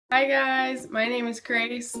Hi guys, my name is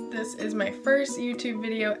Grace. This is my first YouTube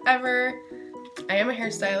video ever. I am a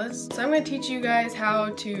hairstylist, so I'm going to teach you guys how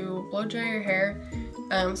to blow dry your hair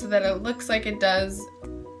so that it looks like it does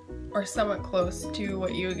or somewhat close to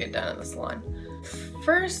what you would get done at the salon.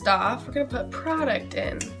 First off, we're going to put product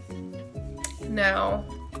in. Now,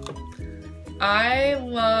 I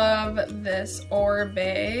love this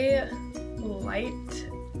Oribe Light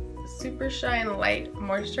Supershine Light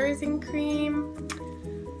Moisturizing Cream.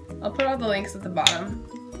 I'll put all the links at the bottom.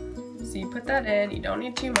 So you put that in, you don't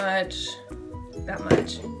need too much, that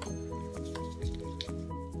much.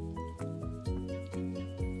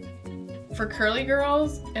 For curly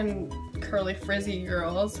girls and curly frizzy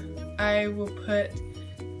girls, I will put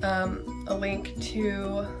a link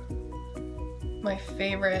to my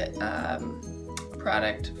favorite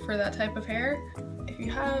product for that type of hair. If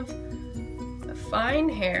you have a fine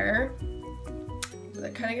hair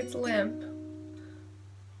that kind of gets limp,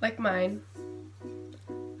 like mine,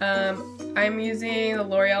 I'm using the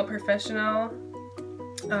L'Oreal Professionnel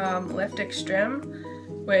Lift Extreme,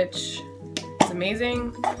 which is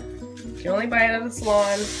amazing. You can only buy it at the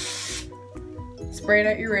salon. Spray it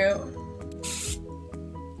at your root.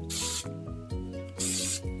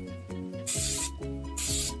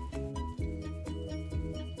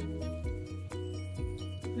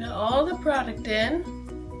 Got all the product in.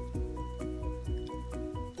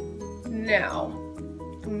 Now,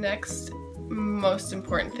 next most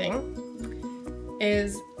important thing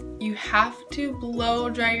is you have to blow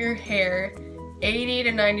dry your hair 80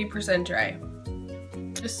 to 90% dry.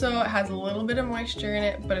 Just so it has a little bit of moisture in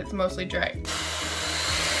it, but it's mostly dry.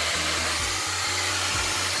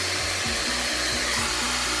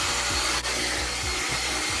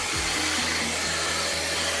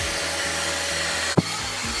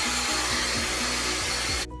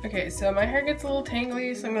 Okay, so my hair gets a little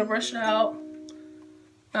tangly, so I'm gonna brush it out.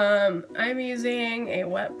 I'm using a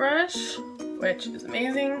wet brush, which is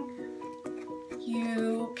amazing.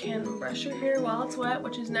 You can brush your hair while it's wet,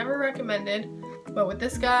 which is never recommended, but with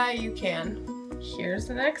this guy, you can. Here's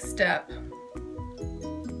the next step.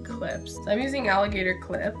 Clips. So I'm using alligator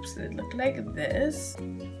clips that look like this.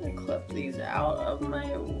 I'm gonna clip these out of my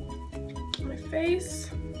face.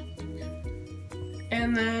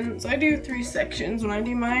 And then, so I do 3 sections when I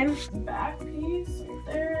do mine. Back piece, right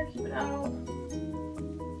there, keep it out.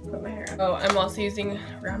 Put my hair up. Oh, I'm also using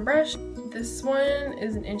a round brush. This one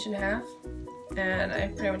is 1.5 inches, and I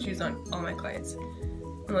pretty much use on all my clients,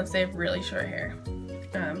 unless they have really short hair.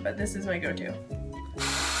 But this is my go-to.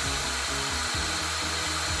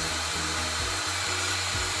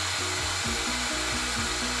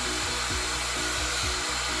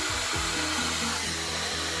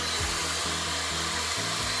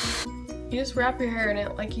 You just wrap your hair in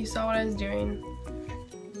it like you saw what I was doing.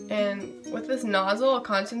 And with this nozzle, a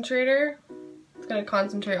concentrator, it's going to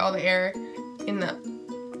concentrate all the air in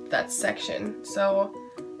that section. So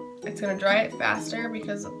it's going to dry it faster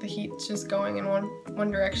because the heat's just going in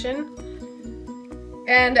one direction.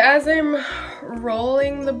 And as I'm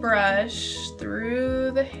rolling the brush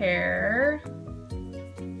through the hair,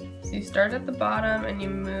 so you start at the bottom and you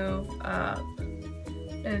move up.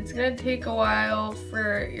 And it's going to take a while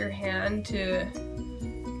for your hand to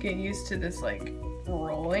get used to this like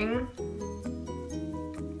rolling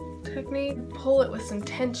technique. Pull it with some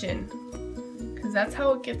tension, because that's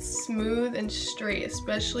how it gets smooth and straight,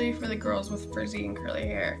 especially for the girls with frizzy and curly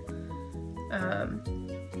hair.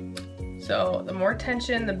 So the more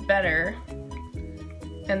tension, the better.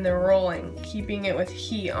 And the rolling, keeping it with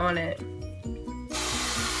heat on it.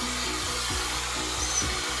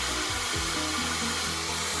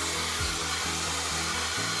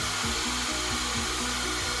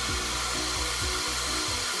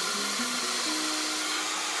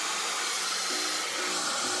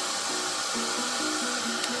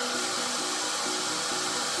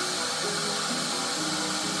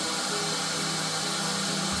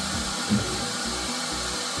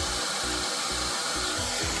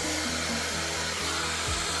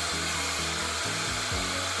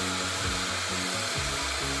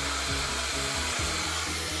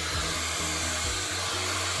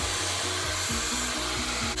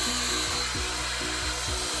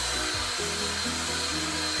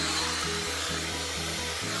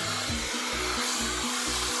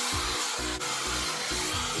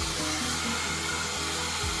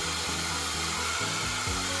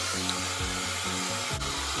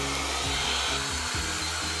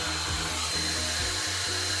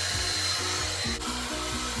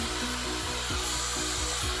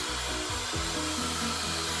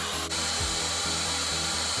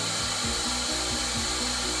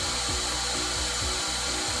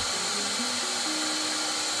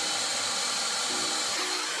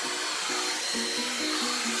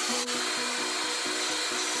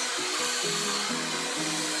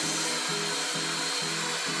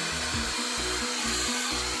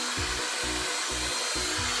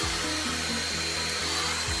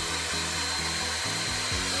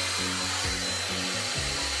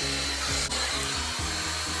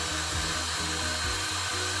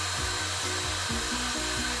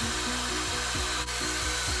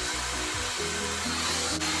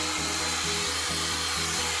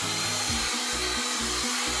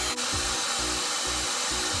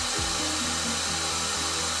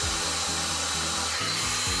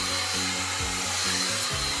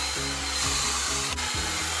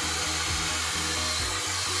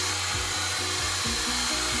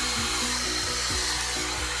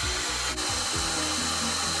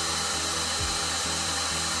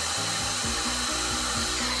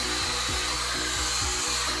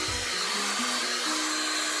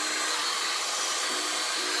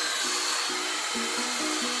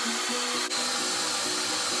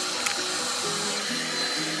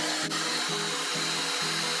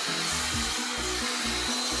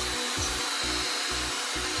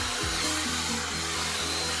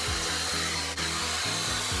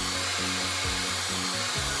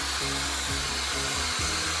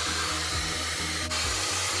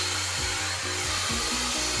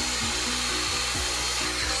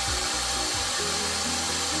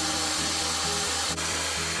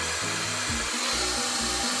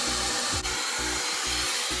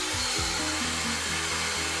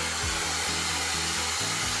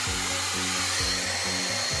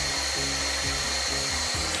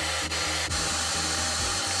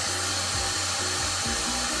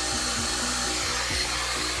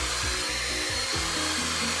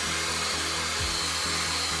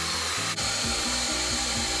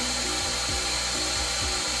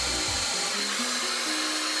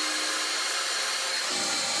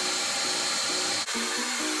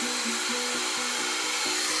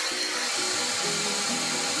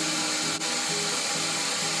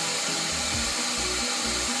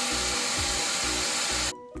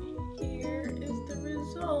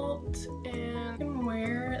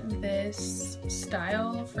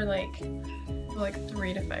 style for like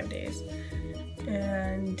 3 to 5 days,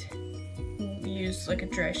 and use like a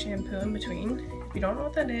dry shampoo in between. If you don't know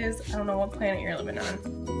what that is, I don't know what planet you're living on.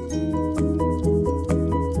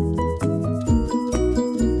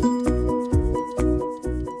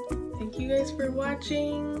 Thank you guys for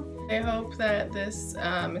watching. I hope that this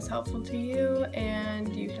is helpful to you,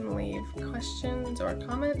 and you can leave questions or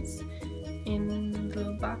comments in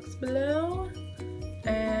the box below,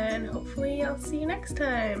 and hopefully I'll see you next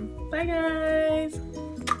time. Bye guys!